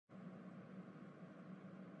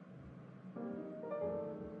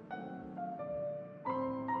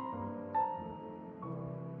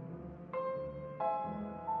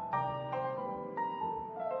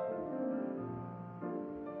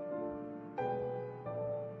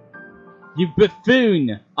You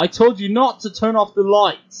buffoon! I told you not to turn off the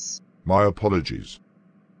lights! My apologies.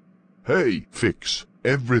 Hey, fix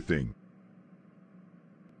everything.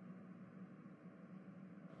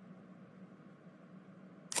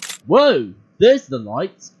 Whoa! There's the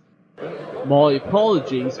lights! My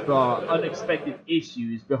apologies for unexpected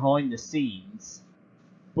issues behind the scenes,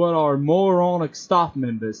 but our moronic staff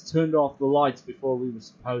members turned off the lights before we were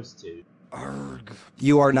supposed to. Arg.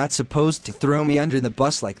 You are not supposed to throw me under the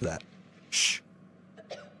bus like that. Shh.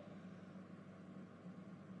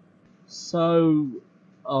 So,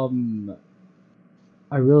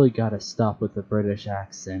 I really gotta stop with the British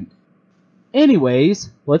accent.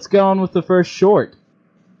 Anyways, let's get on with the first short.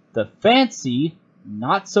 The Fancy,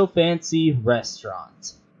 Not So Fancy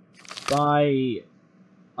Restaurant. By,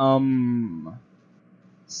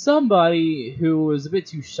 somebody who was a bit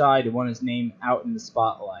too shy to want his name out in the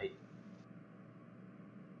spotlight.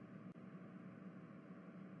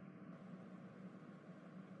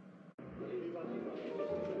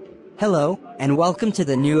 Hello, and welcome to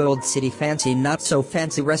the new Old City Fancy Not So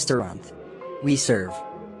Fancy Restaurant. We serve.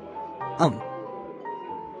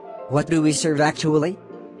 What do we serve actually?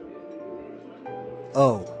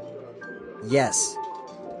 Oh. Yes.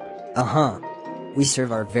 We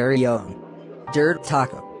serve our very own dirt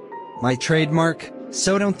taco. My trademark,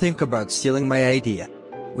 so don't think about stealing my idea.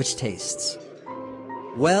 Which tastes.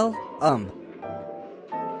 Well,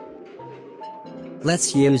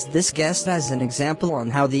 let's use this guest as an example on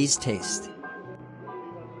how these taste.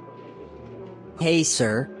 Hey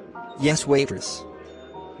sir. Yes waitress.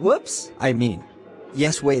 Whoops, I mean.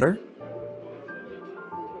 Yes waiter.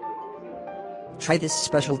 Try this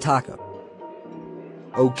special taco.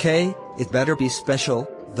 Okay, it better be special,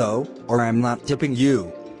 though, or I'm not tipping you.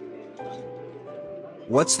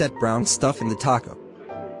 What's that brown stuff in the taco?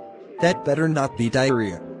 That better not be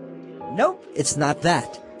diarrhea. Nope, it's not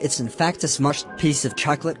that. It's in fact a smushed piece of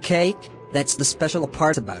chocolate cake. That's the special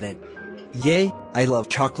part about it. Yay, I love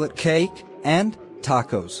chocolate cake, and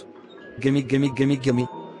tacos. Gimme, gimme, gimme, gimme.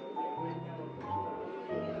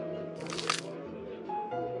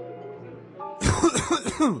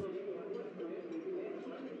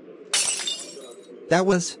 That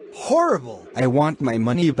was horrible. I want my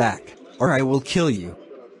money back, or I will kill you.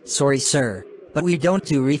 Sorry, sir, but we don't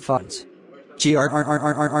do refunds.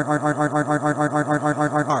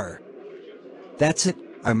 That's it.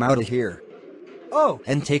 I'm out of here. Oh,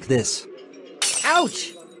 and take this.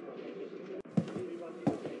 Ouch!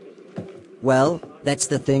 Well, that's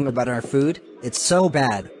the thing about our food. It's so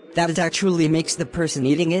bad that it actually makes the person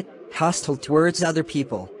eating it hostile towards other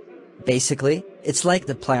people. Basically, it's like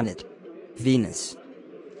the planet Venus.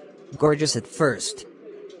 Gorgeous at first.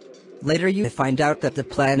 Later you find out that the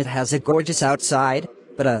planet has a gorgeous outside,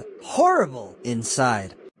 but a horrible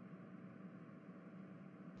inside.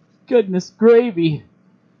 Goodness gravy.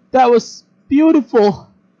 That was beautiful.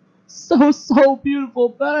 So beautiful,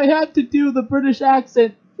 but I have to do the British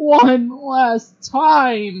accent one last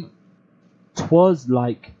time. 'Twas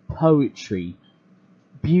like poetry.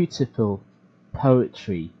 Beautiful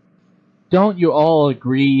poetry. Don't you all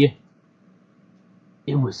agree?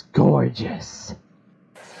 It was gorgeous.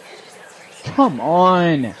 Come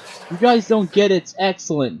on! You guys don't get its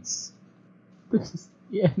excellence. This is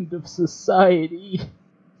the end of society.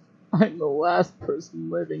 I'm the last person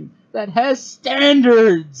living that has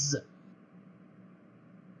standards!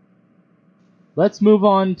 Let's move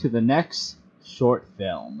on to the next short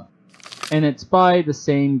film. And it's by the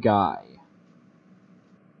same guy.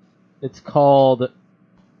 It's called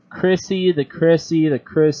Chrissy the Chrissy the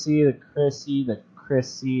Chrissy the Chrissy the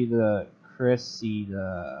Chrissy the Chrissy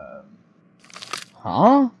the...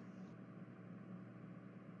 Huh?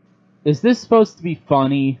 Is this supposed to be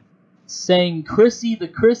funny? Saying Chrissy the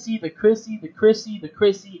Chrissy the Chrissy the Chrissy the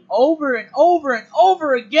Chrissy over and over and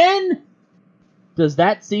over again? Does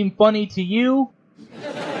that seem funny to you?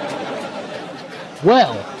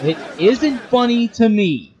 Well, it isn't funny to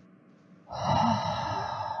me.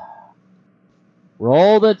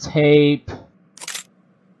 Roll the tape.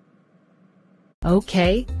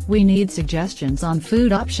 Okay, we need suggestions on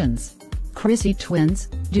food options. Chrissy twins,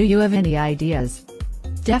 do you have any ideas?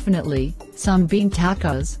 Definitely, some bean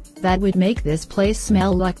tacos, that would make this place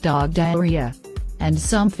smell like dog diarrhea. And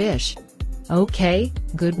some fish. Okay,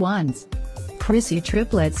 good ones. Chrissy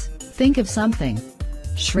triplets, think of something.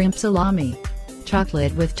 Shrimp salami.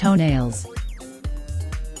 Chocolate with toenails.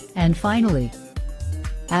 And finally,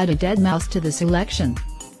 add a dead mouse to the selection.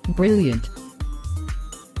 Brilliant.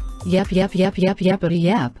 Yep.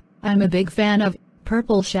 I'm a big fan of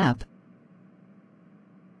Purple Shap.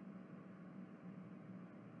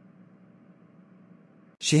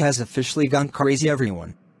 She has officially gone crazy,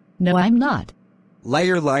 everyone. No, I'm not.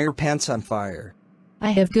 Liar, liar, pants on fire.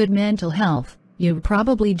 I have good mental health. You're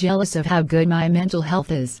probably jealous of how good my mental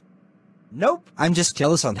health is. Nope, I'm just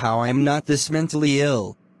jealous on how I'm not this mentally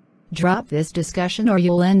ill. Drop this discussion or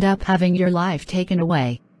you'll end up having your life taken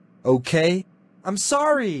away. Okay? I'm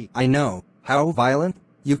sorry. I know how violent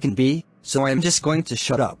you can be, so I'm just going to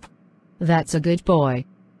shut up. That's a good boy.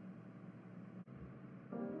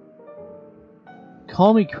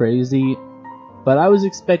 Call me crazy, but I was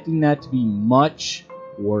expecting that to be much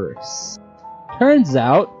worse. Turns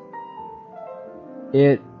out,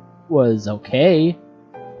 it was okay.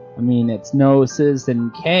 I mean, it's no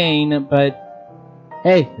Citizen Kane, but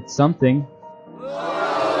hey, it's something.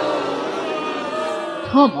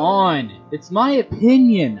 Come on, it's my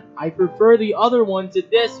opinion. I prefer the other one to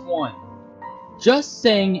this one. Just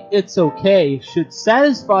saying it's okay should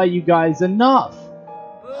satisfy you guys enough.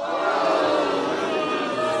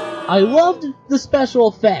 I loved the special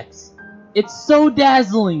effects. It's so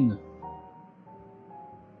dazzling.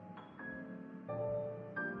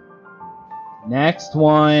 Next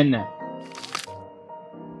one.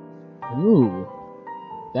 Ooh.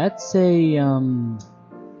 That's a,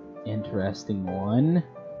 interesting one.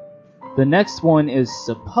 The next one is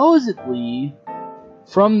supposedly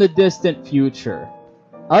from the distant future.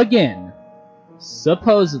 Again,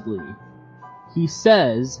 supposedly. He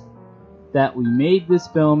says that we made this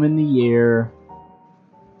film in the year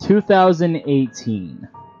 2018.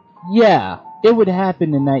 Yeah, it would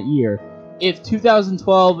happen in that year if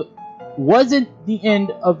 2012 wasn't the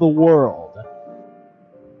end of the world.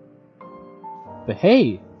 But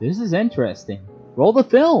hey, this is interesting. Roll the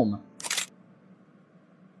film.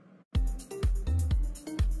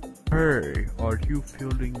 Hey, are you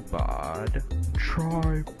feeling bad?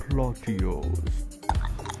 Try Platios.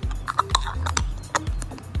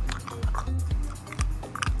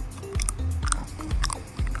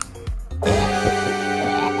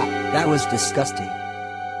 That was disgusting.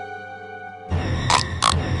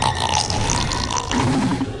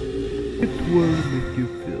 It will make you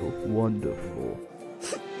feel wonderful.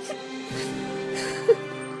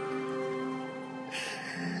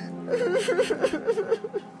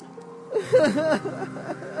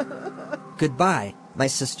 Goodbye, my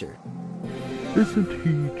sister. Isn't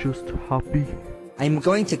he just happy? I'm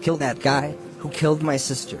going to kill that guy who killed my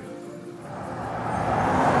sister.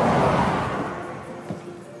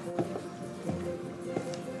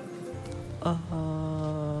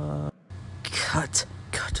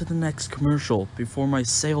 Cut to the next commercial before my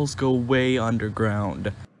sales go way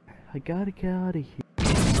underground. I gotta get out of here.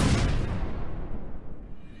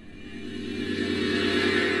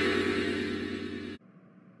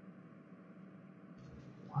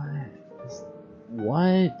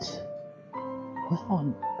 What? What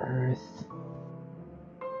on earth?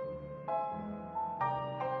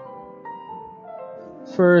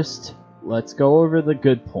 First, let's go over the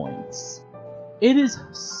good points. It is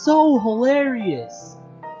so hilarious!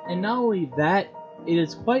 And not only that, it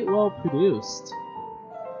is quite well produced.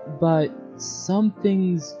 But some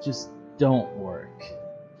things just don't work.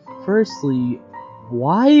 Firstly,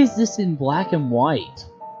 why is this in black and white?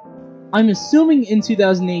 I'm assuming in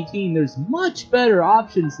 2018 there's much better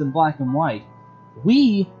options than black and white.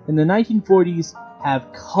 We, in the 1940s,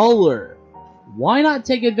 have color. Why not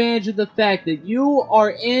take advantage of the fact that you are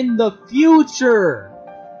in the future?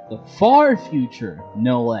 The far future,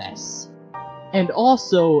 no less. And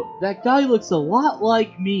also, that guy looks a lot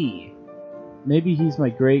like me. Maybe he's my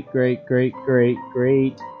great,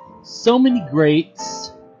 so many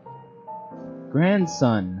greats,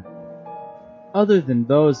 grandson. Other than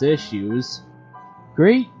those issues,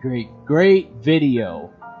 great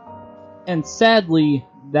video. And sadly,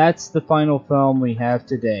 that's the final film we have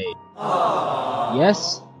today.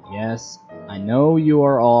 Yes, I know you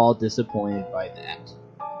are all disappointed by that.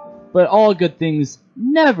 But all good things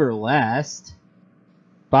never last.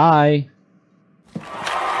 Bye.